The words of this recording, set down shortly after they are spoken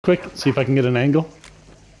Quick, see if I can get an angle.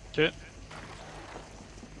 Okay.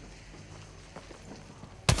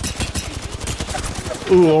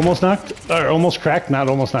 Ooh, almost knocked. Or almost cracked. Not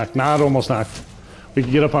almost knocked. Not almost knocked. We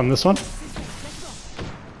can get up on this one.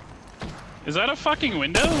 Is that a fucking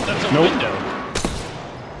window? That's a Nope. window.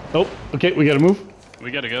 Oh, okay, we gotta move. We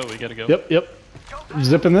gotta go, we gotta go. Yep.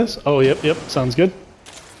 Zipping this. Oh, yep. Sounds good.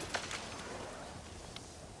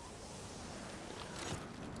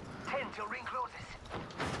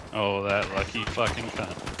 Oh, that lucky fucking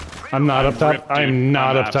cunt. I'm not up top. ripped, dude. I'm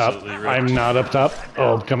not I'm up top. absolutely ripped. I'm not up top.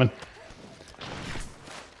 Oh, I'm coming.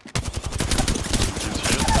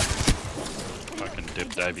 Fucking dip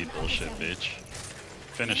divey bullshit, bitch.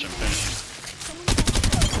 Finish him.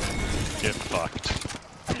 Get fucked.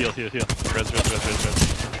 Heal. Res.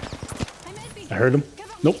 I heard him.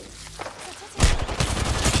 Nope.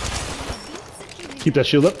 Keep that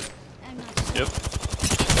shield up. Yep.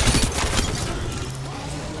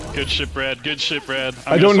 Good shit, Brad. Good shit, Brad.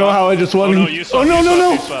 I don't know how I just won. Oh, no, you swap, oh, no, you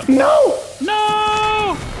no, swap, no. you swap. No!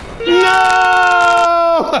 No!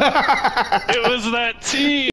 No! It was that team!